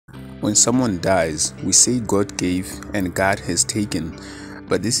When someone dies, we say God gave and God has taken,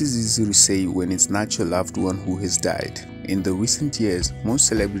 but this is easy to say when it's not your loved one who has died. In the recent years, most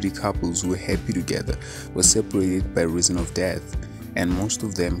celebrity couples who were happy together were separated by reason of death, and most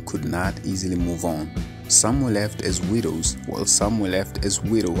of them could not easily move on. Some were left as widows, while some were left as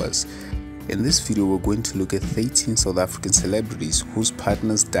widowers. In this video, we're going to look at 13 South African celebrities whose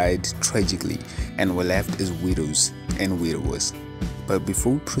partners died tragically and were left as widows and widowers. But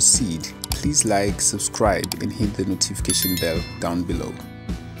before we proceed, please like, subscribe and hit the notification bell down below.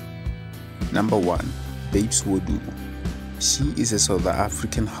 Number 1. Babes Wodumo. She is a South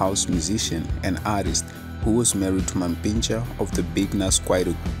African house musician and artist who was married to Mampintsha of the Big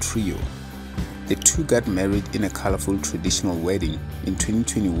Nasquito trio. The two got married in a colorful traditional wedding in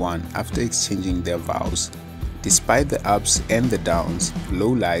 2021 after exchanging their vows. Despite the ups and the downs,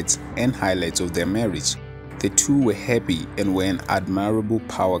 lowlights and highlights of their marriage, the two were happy and were an admirable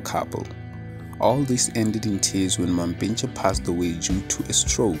power couple. All this ended in tears when Mampintsha passed away due to a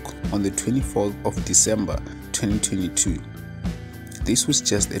stroke on the 24th of December 2022. This was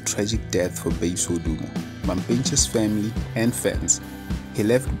just a tragic death for Babes Wodumo, Mampintsha's family and fans. He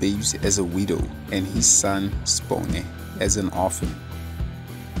left Babes as a widow and his son Spone as an orphan.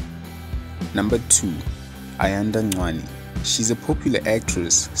 Number 2. Ayanda Ncwane. She's a popular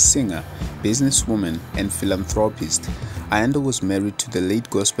actress, singer, businesswoman and philanthropist. Ayanda was married to the late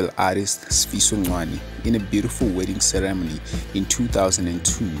gospel artist Sfiso Ncwane in a beautiful wedding ceremony in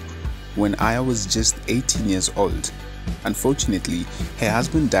 2002 when Aya was just 18 years old. Unfortunately, her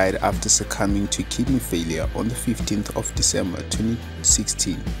husband died after succumbing to kidney failure on the 15th of December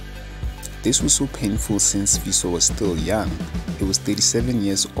 2016. This was so painful since Sfiso was still young. He was 37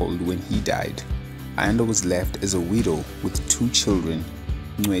 years old when he died. Ayanda was left as a widow with two children,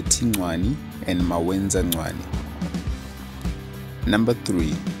 Ncweti Ncwane and Mawenza Ncwane. Number 3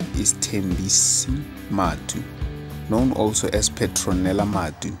 is Thembisi Matu. Known also as Petronella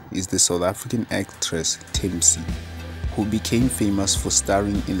Matu, is the South African actress Thembisi, who became famous for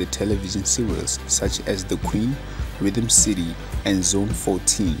starring in the television serials such as The Queen, Rhythm City and Zone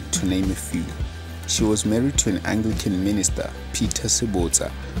 14, to name a few. She was married to an Anglican minister, Peter Sebotsa,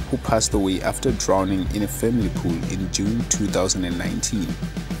 who passed away after drowning in a family pool in June 2019.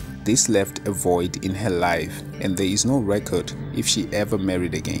 This left a void in her life, and there is no record if she ever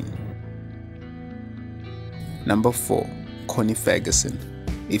married again. Number 4. Connie Ferguson.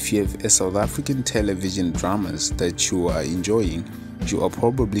 If you have a South African television dramas that you are enjoying, you are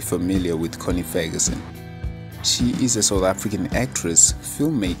probably familiar with Connie Ferguson. She is a South African actress,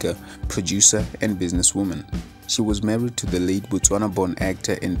 filmmaker, producer and businesswoman. She was married to the late Botswana-born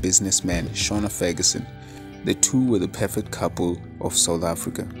actor and businessman Shona Ferguson. The two were the perfect couple of South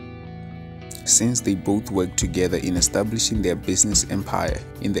Africa, since they both worked together in establishing their business empire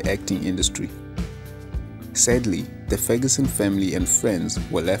in the acting industry. Sadly, the Ferguson family and friends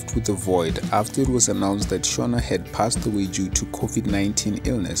were left with a void after it was announced that Shona had passed away due to COVID-19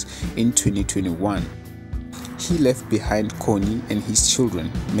 illness in 2021. He left behind Connie and his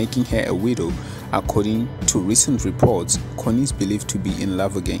children, making her a widow. According to recent reports, Connie is believed to be in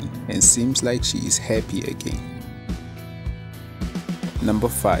love again and seems like she is happy again. Number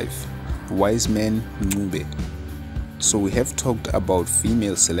 5. Wiseman Ncube. So we have talked about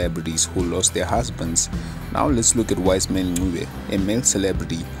female celebrities who lost their husbands. Now let's look at Wiseman Ncube, a male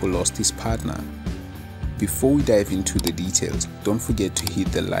celebrity who lost his partner. Before we dive into the details, don't forget to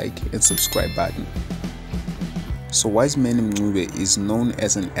hit the like and subscribe button. So Wiseman Ncube is known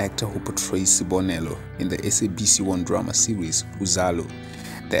as an actor who portrays Sibonelo in the SABC1 drama series Uzalo.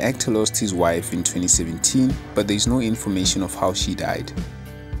 The actor lost his wife in 2017, but there is no information of how she died.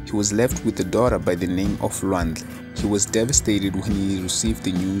 He was left with a daughter by the name of Rwandle. He was devastated when he received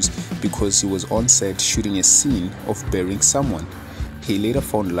the news because he was on set shooting a scene of burying someone. He later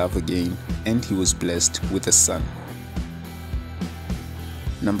found love again and he was blessed with a son.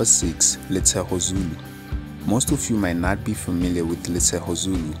 Number 6. Letseho Zulu. Most of you might not be familiar with Letseho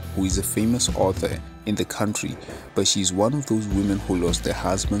Zulu, who is a famous author in the country, but she is one of those women who lost their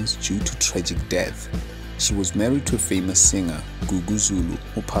husbands due to tragic death. She was married to a famous singer, Gugu Zulu,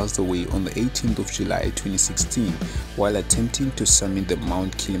 who passed away on the 18th of July 2016 while attempting to summit the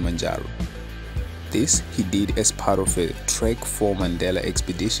Mount Kilimanjaro. This he did as part of a Trek for Mandela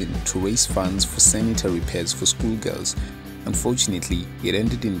expedition to raise funds for sanitary pads for schoolgirls. Unfortunately, it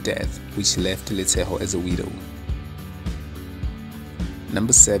ended in death, which left Letseho as a widow.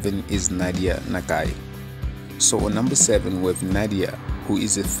 Number 7 is Nadia Nakai. So on number 7 we have Nadia, who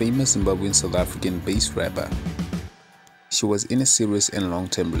is a famous Zimbabwean South African bass rapper. She was in a serious and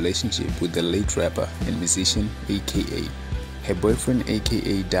long-term relationship with the late rapper and musician aka Her boyfriend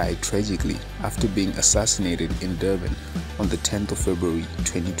aka died tragically after being assassinated in Durban on the 10th of February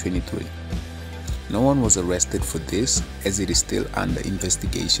 2023. No one was arrested for this as it is still under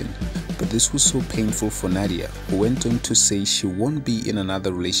investigation, but this was so painful for Nadia, who went on to say she won't be in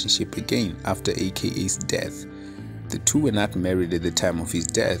another relationship again after AKA's death. The two were not married at the time of his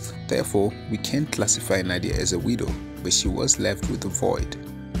death, therefore we can't classify Nadia as a widow, but she was left with a void.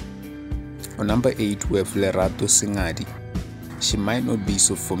 On number 8 we have Lerato Singadi. She might not be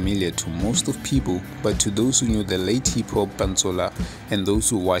so familiar to most of people, but to those who knew the late hip-hop Panzola and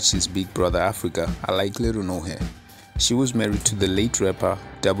those who watched his Big Brother Africa are likely to know her. She was married to the late rapper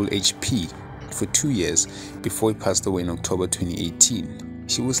Double HP for 2 years before he passed away in October 2018.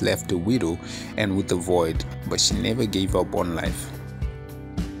 She was left a widow and with a void, but she never gave up on life.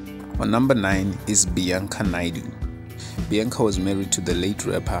 On number 9 is Bianca Naidu. Bianca was married to the late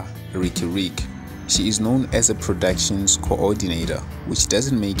rapper Ricky Rick. She is known as a productions coordinator, which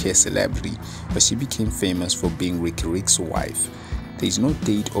doesn't make her a celebrity, but she became famous for being Ricky Rick's wife. There is no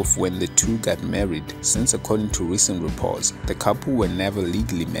date of when the two got married, since according to recent reports, the couple were never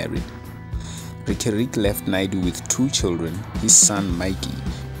legally married. Ricky Rick left Naidu with 2 children, his son Mikey,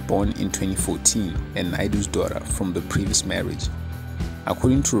 born in 2014, and Naidu's daughter from the previous marriage.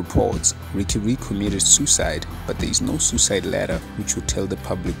 According to reports, Ricky Rick committed suicide, but there is no suicide letter which will tell the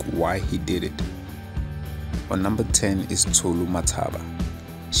public why he did it. On number 10 is Tolu Mataba.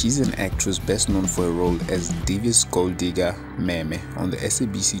 She's an actress best known for her role as devious gold digger Meme on the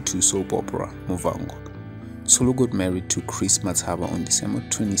SABC2 soap opera Muvhango. Tolu got married to Chris Mataba on December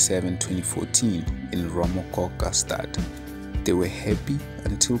 27, 2014 in Ramokoka Stad. They were happy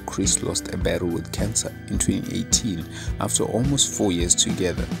until Chris lost a battle with cancer in 2018 after almost 4 years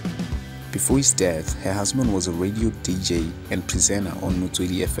together. Before his death, her husband was a radio DJ and presenter on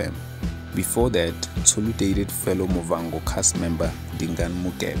Motswedi FM. Before that, Tolu dated fellow Muvhango cast member Dingan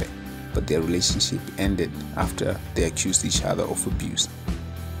Mugebe, but their relationship ended after they accused each other of abuse.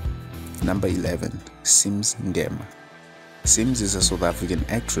 Number 11. Sims Ngema. Sims is a South African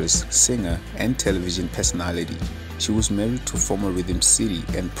actress, singer, and television personality. She was married to former Rhythm City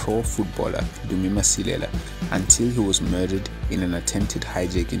and pro footballer Dumima Silela until he was murdered in an attempted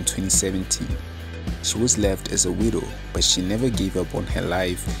hijack in 2017. She was left as a widow, but she never gave up on her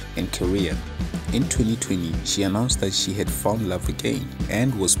life and career. In 2020, she announced that she had found love again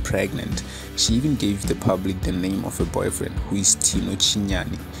and was pregnant. She even gave the public the name of her boyfriend, who is Tino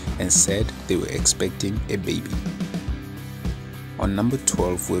Chinyani, and said they were expecting a baby. On number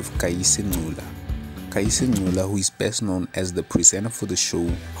 12 we have Kaise Ncula. Kaise Ncula, who is best known as the presenter for the show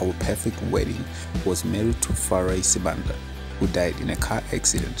Our Perfect Wedding, was married to Farai Sibanda, who died in a car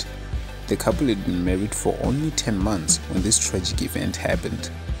accident. The couple had been married for only 10 months when this tragic event happened.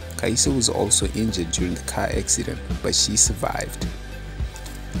 Kaise was also injured during the car accident, but she survived.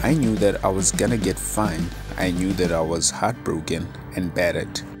 I knew that I was gonna get fined. I knew that I was heartbroken and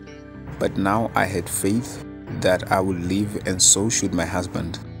battered. But now I had faith that I would live, and so should my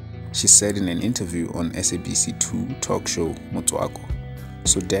husband, she said in an interview on SABC2 talk show Motswako.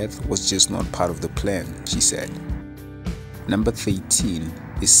 So death was just not part of the plan, she said. Number 13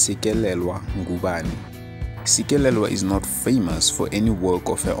 is Sikelelwa Ngubane. Sikelelwa is not famous for any work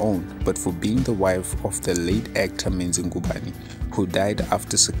of her own, but for being the wife of the late actor Menzi Ngubane, who died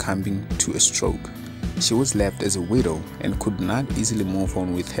after succumbing to a stroke. She was left as a widow and could not easily move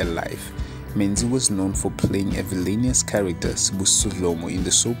on with her life. Menzi was known for playing a villainous character, Sibusiso Dlomo, in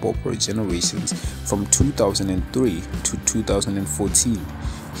the soap opera Generations from 2003 to 2014.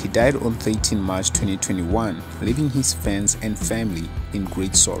 He died on 13 March 2021, leaving his fans and family in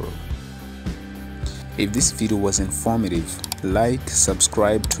great sorrow. If this video was informative, like,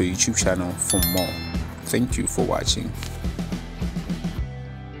 subscribe to our YouTube channel for more. Thank you for watching.